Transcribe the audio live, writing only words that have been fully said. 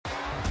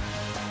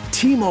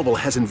T-Mobile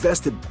has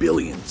invested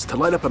billions to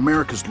light up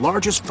America's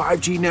largest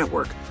 5G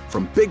network,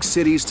 from big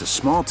cities to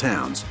small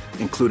towns,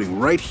 including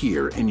right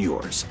here in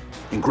yours.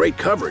 And great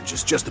coverage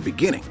is just the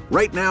beginning.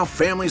 Right now,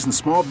 families and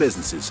small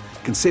businesses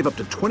can save up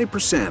to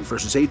 20%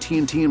 versus AT&T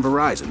and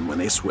Verizon when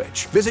they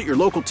switch. Visit your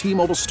local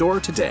T-Mobile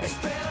store today.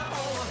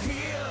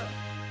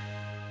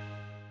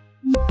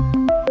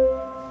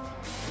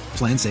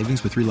 Plan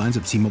savings with 3 lines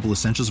of T-Mobile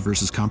Essentials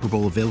versus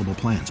comparable available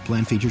plans.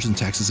 Plan features and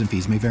taxes and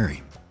fees may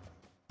vary.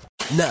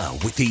 Now,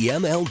 with the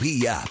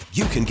MLB app,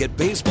 you can get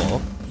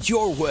baseball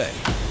your way.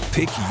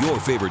 Pick your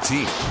favorite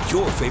team,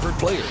 your favorite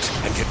players,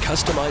 and get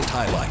customized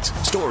highlights,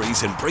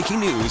 stories, and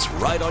breaking news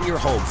right on your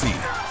home feed.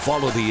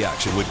 Follow the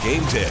action with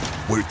Game Day,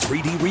 where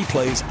 3D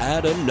replays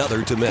add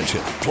another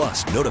dimension.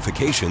 Plus,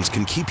 notifications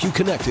can keep you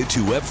connected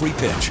to every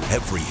pitch,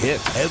 every hit,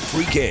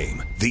 every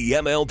game. The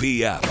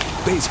MLB app.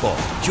 Baseball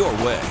your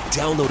way.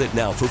 Download it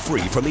now for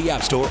free from the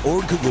App Store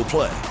or Google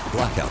Play.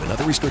 Blackout and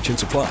other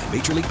restrictions apply.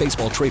 Major League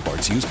Baseball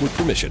trademarks used with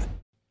permission.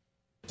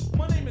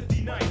 My name is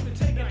D-Nice.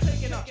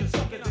 Taking out your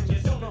suckers and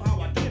you don't know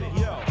how I get it.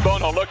 Yo.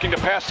 Bono looking to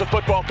pass the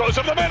football. Goes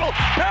up the middle.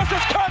 Pass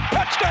is caught.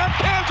 Touchdown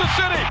Kansas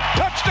City.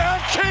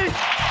 Touchdown Chiefs.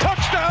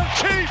 Touchdown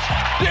Chiefs.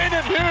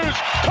 Daniel Hughes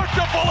took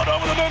the bullet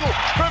over the middle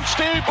from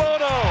Steve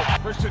Bono.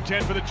 First and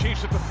 10 for the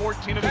Chiefs at the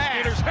 14 of the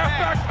Gators.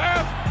 Halfback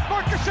pass.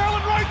 Marcus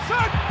Allen right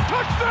side.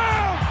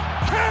 Touchdown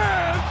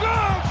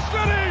Kansas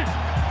City.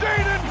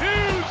 Daniel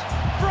Hughes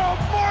from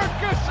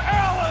Marcus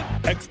Allen.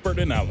 Expert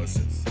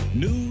analysis,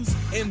 news,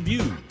 and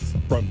views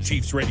from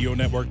Chiefs Radio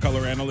Network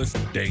color analyst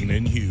Dana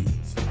Hughes.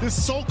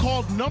 This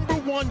so-called number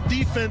one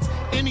defense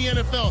in the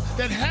NFL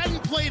that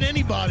hadn't played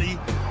anybody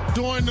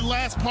during the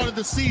last part of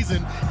the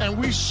season, and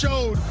we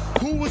showed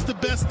who was the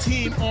best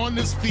team on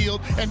this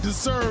field and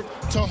deserved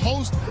to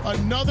host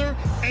another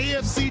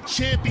AFC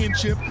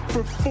championship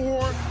for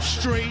 4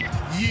 straight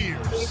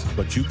years.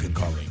 But you can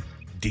call him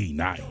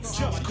D-Nice.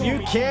 You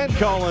can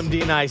call him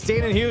D-Nice.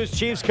 Dana Hughes,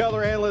 Chiefs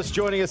color analyst,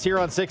 joining us here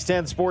on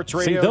 610 Sports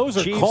Radio. See, those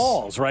are Chiefs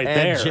calls right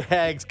and there.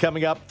 Jags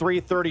coming up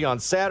 3:30 on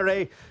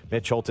Saturday.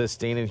 Mitch Holtis,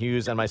 Dana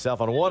Hughes, and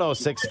myself on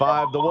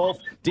 106.5 The Wolf.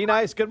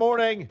 D-Nice, good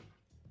morning.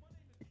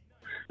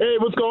 Hey,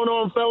 what's going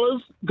on,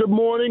 fellas? Good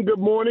morning.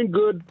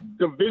 Good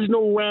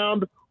divisional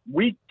round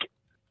week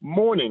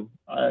morning.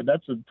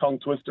 That's a tongue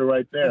twister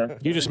right there.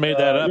 You just made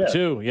that up,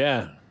 too.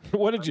 Yeah.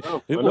 What did you?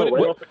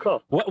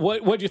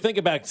 What'd you think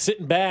about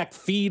sitting back,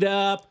 feet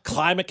up,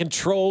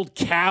 climate-controlled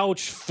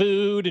couch,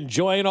 food,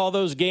 enjoying all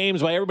those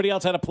games while everybody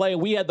else had to play?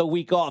 We had the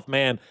week off,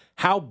 man.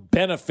 How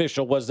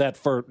beneficial was that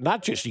for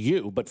not just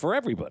you, but for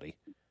everybody?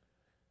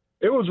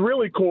 It was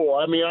really cool.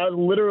 I mean, I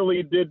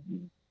literally did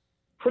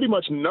pretty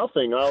much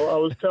nothing. I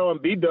was telling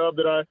B-Dub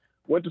that I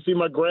went to see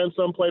my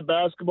grandson play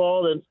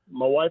basketball, and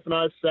my wife and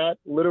I sat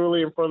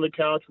literally in front of the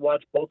couch,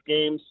 watched both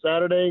games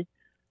Saturday.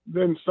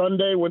 Then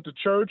Sunday, went to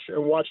church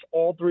and watched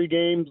all 3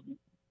 games.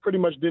 Pretty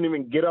much didn't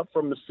even get up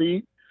from the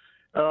seat.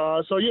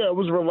 So, yeah, it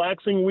was a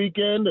relaxing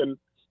weekend, and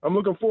I'm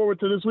looking forward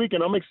to this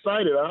weekend. I'm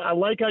excited. I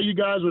like how you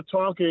guys were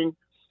talking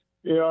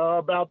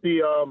about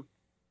the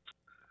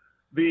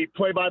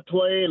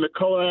play-by-play and the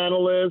color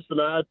analysts, and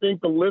I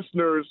think the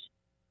listeners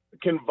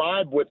can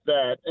vibe with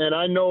that. And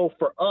I know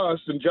for us,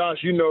 and Josh,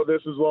 you know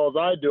this as well as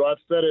I do, I've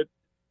said it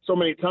so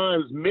many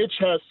times, Mitch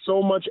has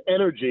so much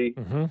energy.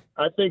 Mm-hmm.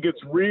 I think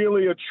it's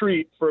really a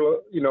treat for,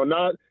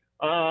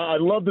 I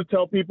love to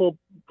tell people,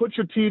 put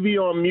your TV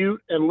on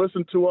mute and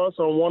listen to us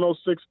on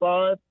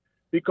 106.5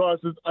 because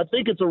I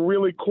think it's a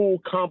really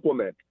cool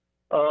compliment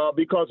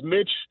because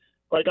Mitch,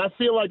 I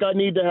feel like I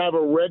need to have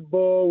a Red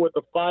Bull with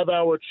a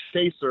 5-hour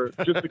chaser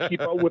just to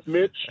keep up with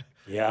Mitch.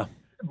 Yeah.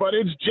 But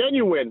it's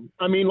genuine.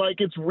 I mean,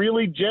 it's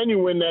really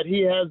genuine that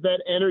he has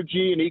that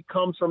energy and he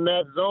comes from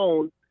that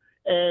zone.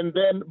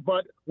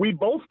 But we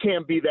both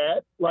can't be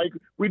that.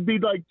 We'd be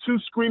like 2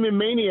 screaming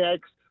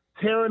maniacs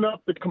tearing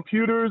up the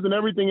computers and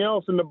everything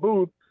else in the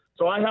booth.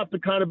 So I have to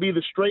kind of be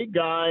the straight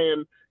guy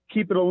and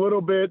keep it a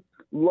little bit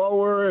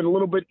lower and a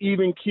little bit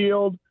even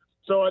keeled.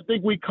 So I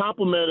think we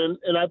complement,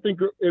 and I think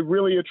it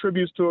really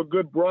attributes to a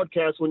good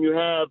broadcast when you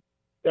have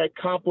that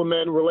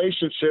complement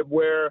relationship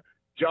where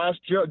Josh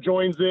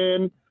joins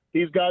in.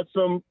 He's got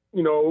some,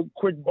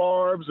 quick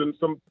barbs and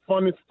some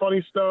funny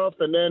stuff.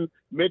 And then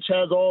Mitch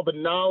has all the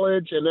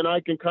knowledge, and then I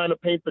can kind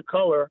of paint the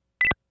color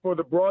for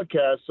the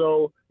broadcast.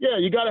 So, yeah,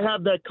 you got to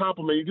have that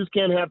compliment. You just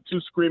can't have 2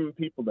 screaming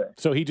people there.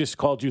 So he just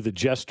called you the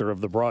jester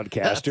of the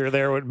broadcaster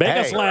there. Would make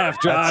us laugh,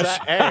 Josh.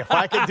 Hey, if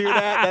I can do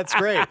that, that's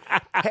great.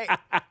 Hey,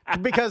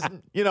 because,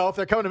 if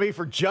they're coming to me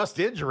for just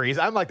injuries,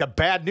 I'm like the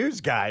bad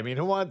news guy. I mean,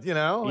 who wants,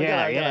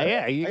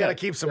 Yeah. You got to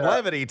keep some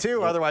levity,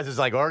 too. Otherwise, it's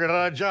like, organ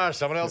on Josh.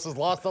 Someone else has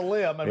lost a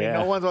limb. I mean,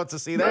 no one wants to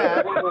see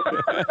that.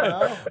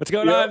 What's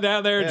going on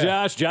down there,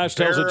 Josh? Josh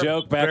tells a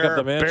joke, back up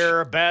the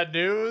bench. Bad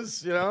news,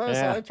 So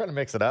I'm trying to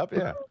mix it up,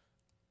 yeah.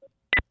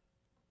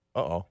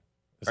 Uh-oh.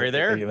 Are you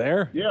there? Are you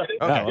there? Yeah. Okay.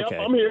 Oh, okay.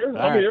 Yep, I'm here. All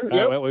I'm right. here. All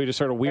Yep. right. We just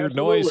heard a weird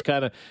noise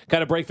kind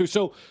of break through.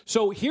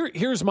 So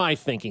here's my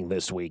thinking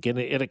this week, and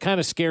it kind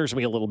of scares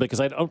me a little bit because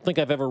I don't think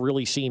I've ever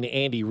really seen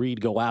Andy Reid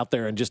go out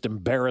there and just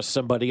embarrass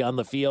somebody on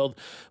the field.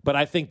 But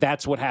I think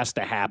that's what has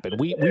to happen.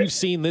 We've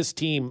seen this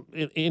team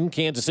in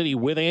Kansas City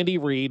with Andy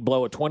Reid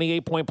blow a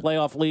 28-point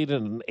playoff lead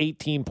and an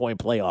 18-point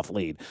playoff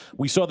lead.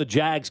 We saw the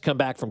Jags come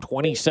back from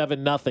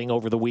 27-0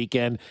 over the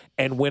weekend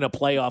and win a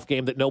playoff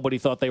game that nobody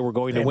thought they were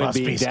going to win,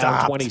 being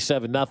down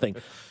 27-0.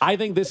 I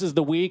think this is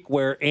the week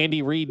where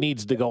Andy Reid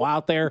needs to go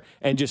out there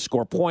and just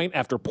score point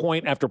after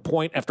point after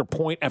point after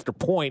point after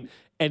point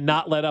and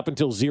not let up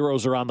until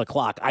zeros are on the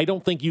clock. I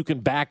don't think you can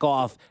back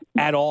off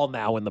at all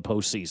now in the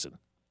postseason.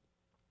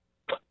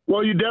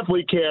 Well, you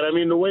definitely can. I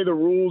mean, the way the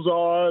rules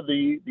are,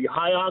 the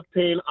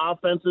high-octane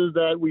offenses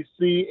that we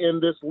see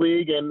in this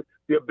league and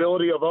the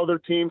ability of other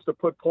teams to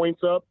put points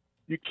up,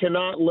 you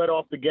cannot let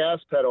off the gas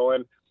pedal.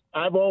 And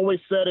I've always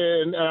said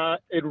it, and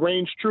it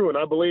rings true, and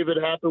I believe it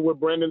happened with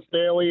Brendan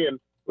Staley and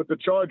with the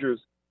Chargers.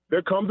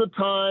 There comes a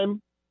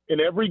time in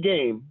every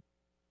game,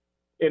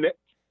 in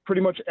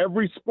pretty much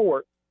every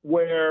sport,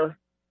 where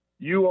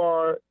you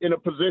are in a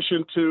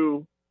position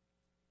to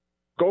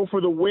go for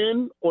the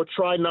win or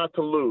try not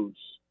to lose.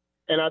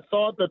 And I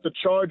thought that the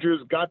Chargers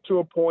got to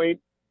a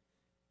point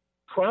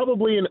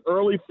probably in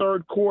early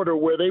third quarter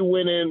where they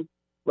went in,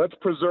 let's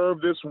preserve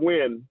this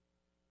win,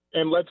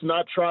 and let's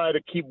not try to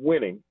keep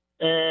winning.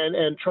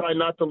 And try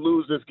not to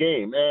lose this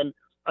game. And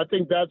I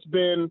think that's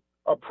been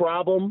a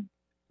problem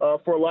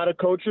for a lot of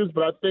coaches.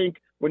 But I think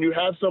when you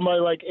have somebody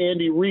like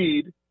Andy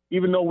Reid,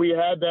 even though we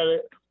had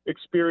that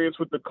experience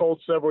with the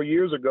Colts several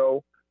years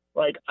ago,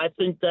 like I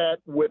think that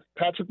with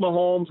Patrick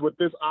Mahomes, with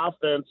this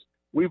offense,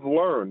 we've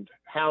learned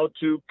how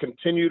to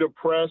continue to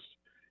press.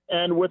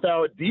 And with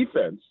our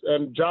defense,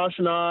 and Josh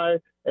and I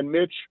and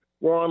Mitch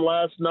were on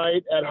last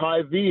night at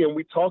High V, and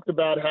we talked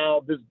about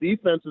how this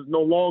defense is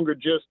no longer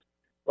just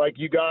like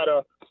you got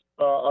a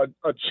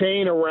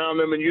chain around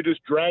them and you're just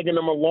dragging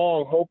them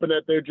along, hoping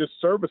that they're just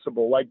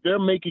serviceable. Like they're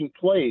making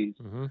plays.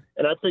 Mm-hmm.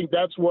 And I think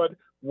that's what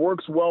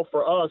works well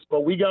for us.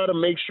 But we got to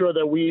make sure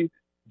that we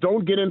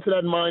don't get into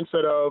that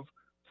mindset of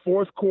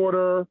fourth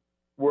quarter,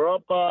 we're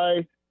up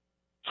by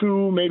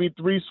 2, maybe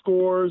 3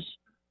 scores,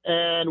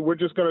 and we're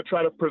just going to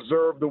try to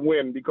preserve the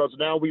win because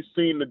now we've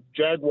seen the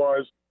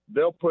Jaguars,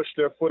 they'll push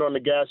their foot on the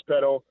gas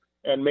pedal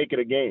and make it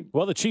a game.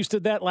 Well, the Chiefs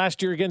did that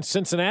last year against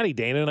Cincinnati,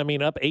 Dana. I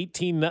mean, up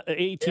 18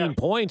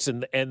 points,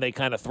 and they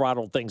kind of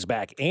throttled things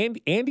back. And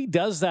Andy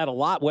does that a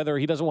lot, whether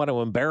he doesn't want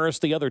to embarrass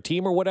the other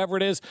team or whatever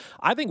it is.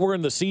 I think we're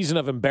in the season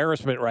of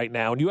embarrassment right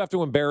now, and you have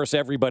to embarrass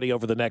everybody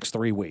over the next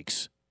 3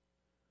 weeks.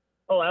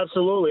 Oh,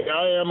 absolutely.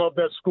 I am of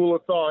that school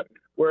of thought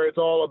where it's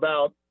all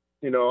about,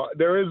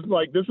 there is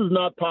this is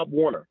not Pop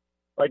Warner.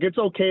 Like, it's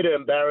okay to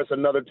embarrass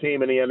another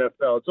team in the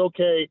NFL. It's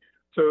okay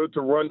to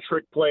run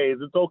trick plays.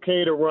 It's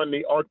okay to run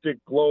the Arctic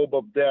Globe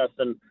of Death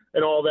and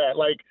all that.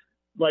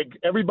 Like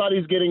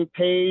everybody's getting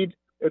paid.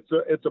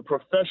 It's a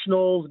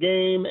professionals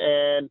game,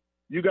 and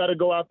you got to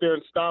go out there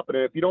and stop it.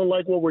 And if you don't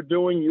like what we're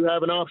doing, you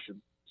have an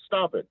option.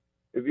 Stop it.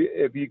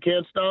 If you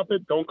can't stop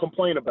it, don't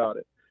complain about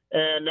it.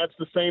 And that's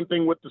the same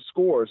thing with the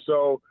score.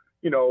 So,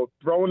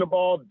 throwing the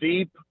ball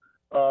deep.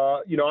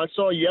 I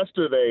saw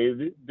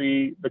yesterday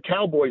the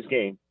Cowboys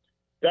game.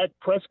 Dak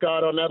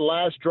Prescott on that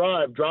last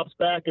drive drops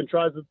back and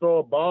tries to throw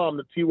a bomb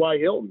to T.Y.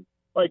 Hilton.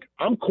 Like,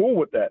 I'm cool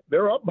with that.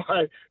 They're up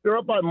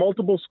by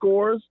multiple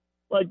scores.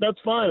 Like, that's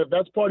fine. If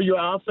that's part of your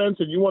offense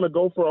and you want to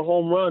go for a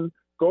home run,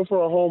 go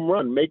for a home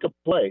run. Make a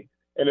play.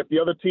 And if the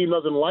other team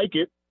doesn't like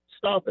it,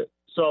 stop it.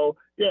 So,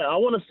 yeah, I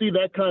want to see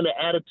that kind of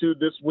attitude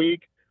this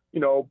week.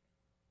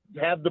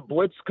 Have the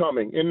blitz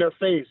coming in their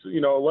face.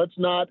 Let's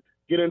not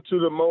get into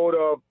the mode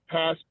of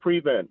pass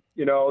prevent,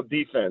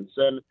 defense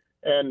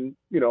and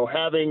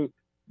having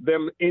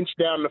them inch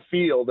down the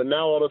field. And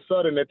now all of a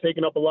sudden they're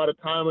taking up a lot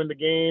of time in the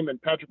game and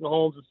Patrick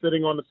Mahomes is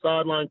sitting on the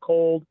sideline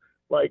cold.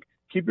 Like,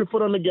 keep your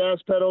foot on the gas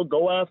pedal,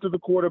 go after the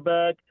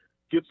quarterback,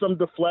 get some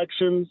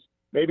deflections,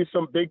 maybe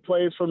some big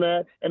plays from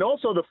that. And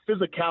also the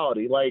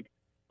physicality.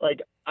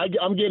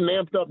 I'm getting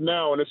amped up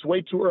now and it's way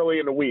too early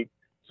in the week.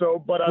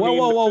 So, but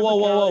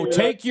Whoa.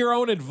 Take your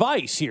own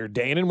advice here,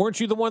 Danon.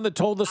 Weren't you the one that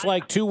told us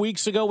 2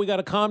 weeks ago we got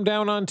to calm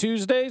down on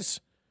Tuesdays?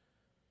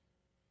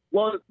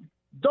 Well,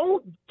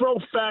 don't throw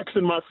facts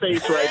in my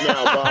face right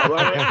now, Bob.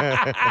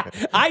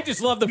 Right? I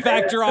just love the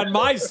fact you're on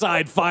my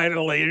side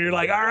finally. And you're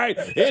like, all right,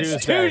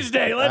 it's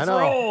Tuesday. Let's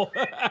roll.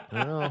 I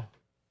know.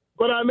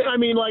 But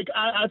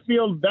I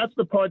feel that's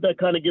the part that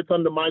kind of gets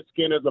under my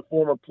skin as a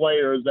former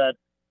player is that,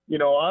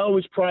 I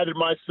always prided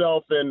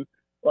myself in,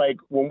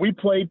 when we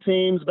played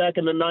teams back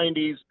in the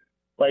 90s,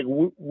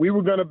 we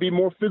were going to be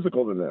more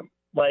physical than them.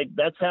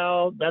 That's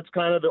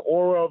kind of the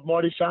aura of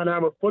Marty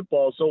Schottenheimer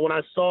football. So when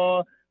I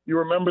saw, you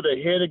remember the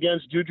hit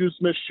against Juju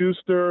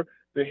Smith-Schuster,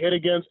 the hit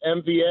against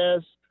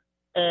MVS,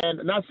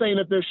 and not saying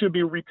that there should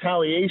be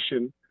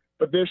retaliation,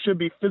 but there should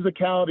be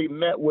physicality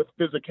met with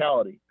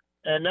physicality.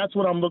 And that's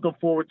what I'm looking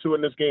forward to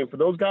in this game. For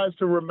those guys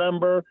to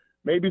remember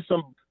maybe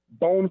some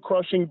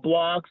bone-crushing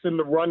blocks in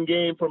the run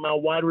game from our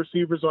wide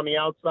receivers on the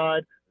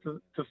outside to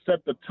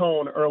set the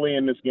tone early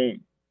in this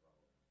game.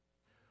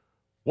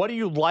 What do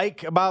you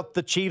like about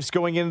the Chiefs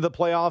going into the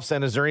playoffs,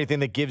 and is there anything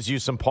that gives you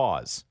some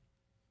pause?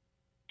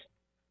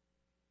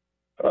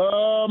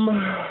 I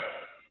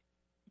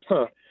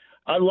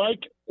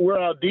like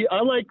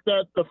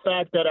that the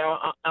fact that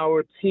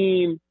our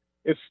team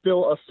is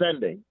still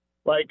ascending.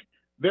 Like,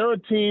 there are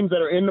teams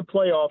that are in the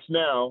playoffs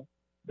now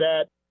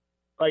that,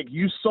 like,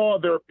 you saw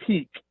their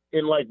peak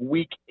in like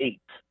week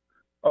 8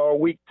 or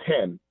week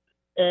 10,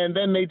 and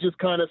then they just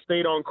kind of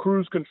stayed on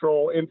cruise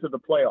control into the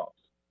playoffs.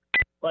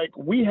 Like,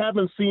 we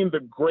haven't seen the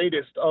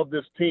greatest of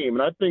this team,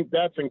 and I think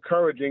that's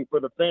encouraging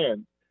for the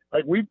fans.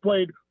 Like, we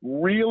played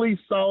really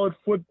solid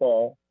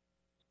football,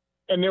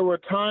 and there were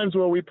times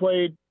where we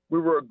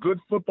were a good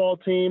football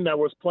team that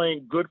was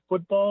playing good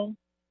football,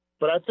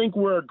 but I think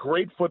we're a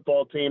great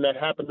football team that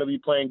happened to be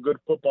playing good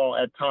football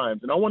at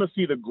times. And I want to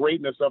see the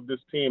greatness of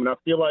this team. And I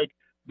feel like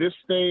this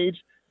stage,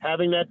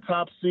 having that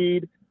top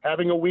seed,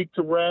 having a week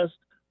to rest,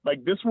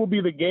 like, this will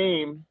be the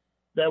game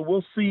that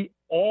we'll see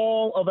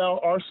all of our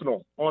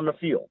arsenal on the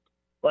field.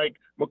 Like,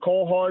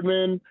 McCole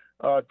Hardman,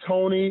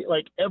 Tony,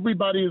 like,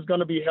 everybody is going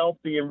to be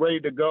healthy and ready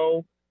to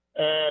go.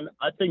 And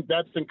I think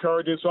that's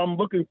encouraging. So I'm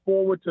looking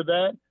forward to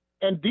that.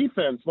 And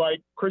defense,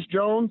 like Chris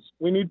Jones,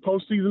 we need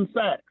postseason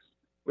sacks.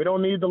 We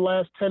don't need the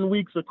last 10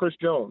 weeks of Chris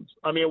Jones.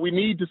 I mean, we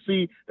need to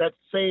see that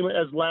same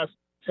as last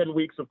 10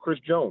 weeks of Chris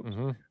Jones.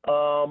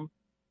 Mm-hmm.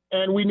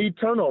 And we need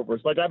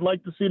turnovers. Like, I'd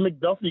like to see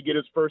McDuffie get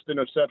his first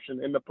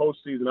interception in the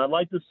postseason. I'd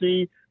like to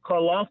see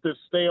Karlaftis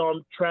stay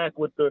on track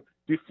with the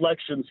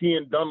deflections, he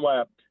and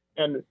Dunlap,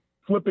 and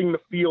flipping the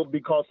field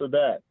because of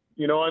that.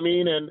 You know what I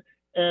mean? And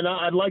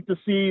I'd like to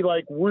see,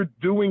 like, we're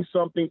doing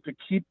something to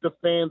keep the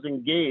fans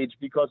engaged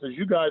because, as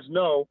you guys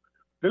know,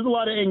 there's a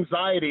lot of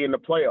anxiety in the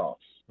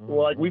playoffs. Mm-hmm.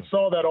 Like, we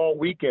saw that all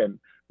weekend,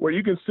 where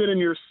you can sit in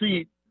your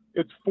seat,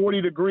 it's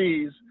 40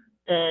 degrees,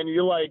 and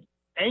you're, like,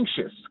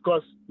 anxious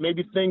because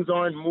maybe things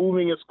aren't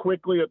moving as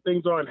quickly or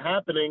things aren't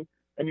happening,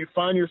 and you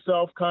find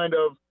yourself kind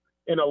of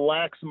in a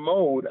lax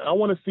mode. I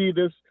want to see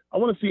this. I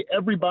want to see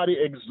everybody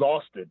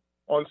exhausted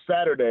on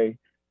Saturday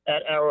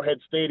at Arrowhead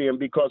Stadium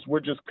because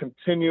we're just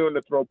continuing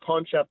to throw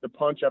punch after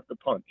punch after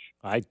punch.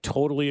 I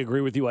totally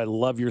agree with you. I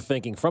love your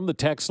thinking. From the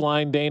text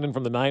line, Danon,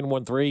 from the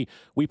 913,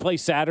 we play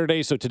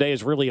Saturday, so today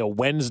is really a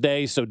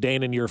Wednesday. So,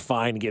 Danon, you're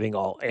fine getting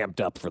all amped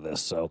up for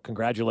this. So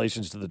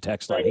congratulations to the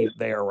text line.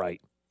 They are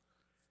right.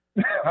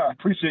 I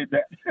appreciate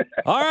that.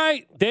 All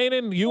right,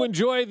 Danon, you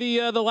enjoy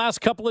the last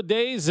couple of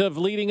days of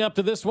leading up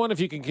to this one. If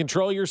you can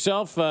control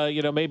yourself,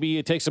 maybe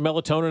you take some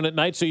melatonin at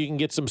night so you can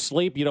get some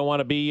sleep. You don't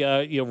want to be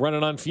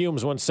running on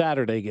fumes when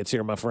Saturday gets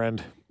here, my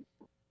friend.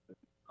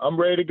 I'm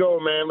ready to go,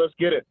 man. Let's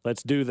get it.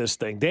 Let's do this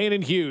thing.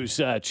 Danon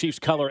Hughes, Chiefs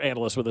color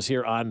analyst with us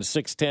here on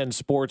 610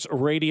 Sports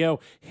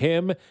Radio.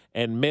 Him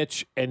and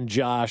Mitch and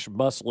Josh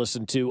must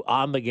listen to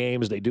on the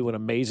games. They do an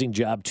amazing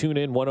job. Tune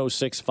in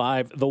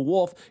 106.5 The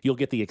Wolf. You'll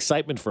get the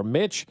excitement from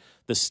Mitch,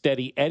 the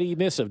steady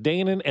Eddiness of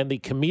Danon, and the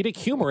comedic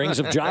humorings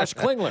of Josh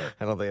Klingler.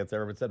 I don't think that's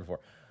ever been said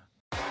before.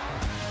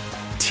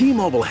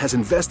 T-Mobile has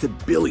invested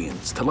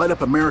billions to light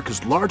up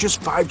America's largest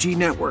 5G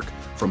network,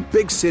 from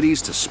big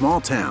cities to small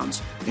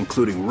towns,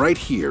 including right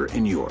here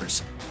in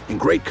yours. And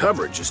great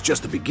coverage is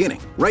just the beginning.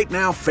 Right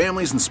now,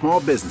 families and small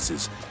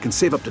businesses can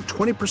save up to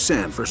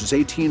 20% versus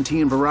AT&T and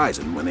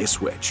Verizon when they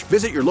switch.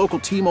 Visit your local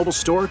T-Mobile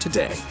store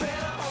today.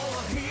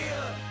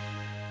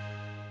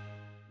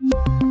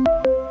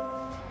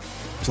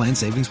 Plan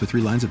savings with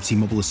 3 lines of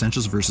T-Mobile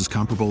Essentials versus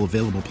comparable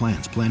available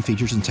plans. Plan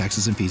features and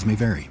taxes and fees may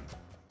vary.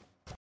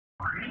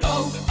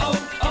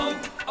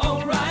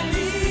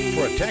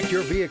 Protect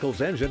your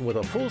vehicle's engine with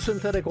a full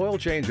synthetic oil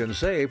change and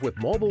save with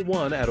Mobil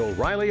 1 at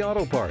O'Reilly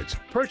Auto Parts.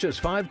 Purchase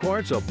 5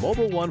 quarts of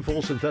Mobil 1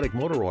 full synthetic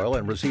motor oil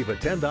and receive a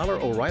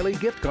 $10 O'Reilly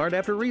gift card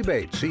after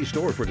rebate. See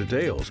store for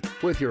details.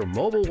 With your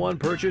Mobil 1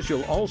 purchase,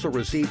 you'll also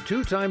receive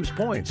 2 times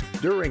points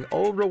during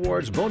O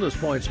Rewards Bonus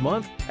Points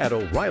Month at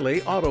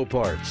O'Reilly Auto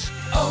Parts.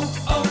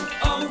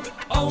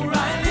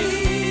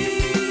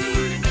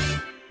 O'Reilly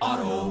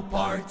Auto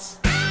Parts.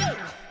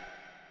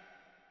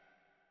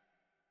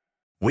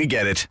 We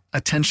get it.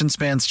 Attention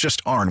spans just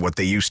aren't what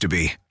they used to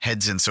be.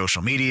 Heads in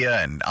social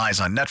media and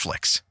eyes on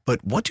Netflix.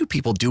 But what do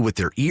people do with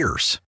their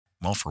ears?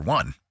 Well, for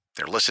one,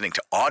 they're listening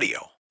to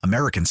audio.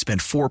 Americans spend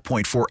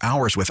 4.4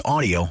 hours with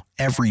audio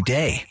every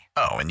day.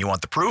 Oh, and you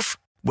want the proof?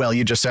 Well,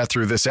 you just sat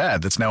through this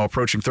ad that's now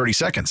approaching 30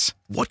 seconds.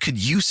 What could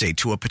you say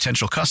to a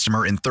potential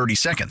customer in 30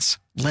 seconds?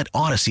 Let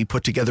Odyssey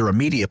put together a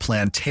media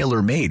plan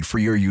tailor-made for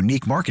your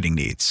unique marketing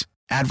needs.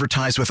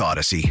 Advertise with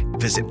Odyssey.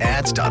 Visit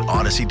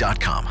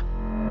ads.odyssey.com.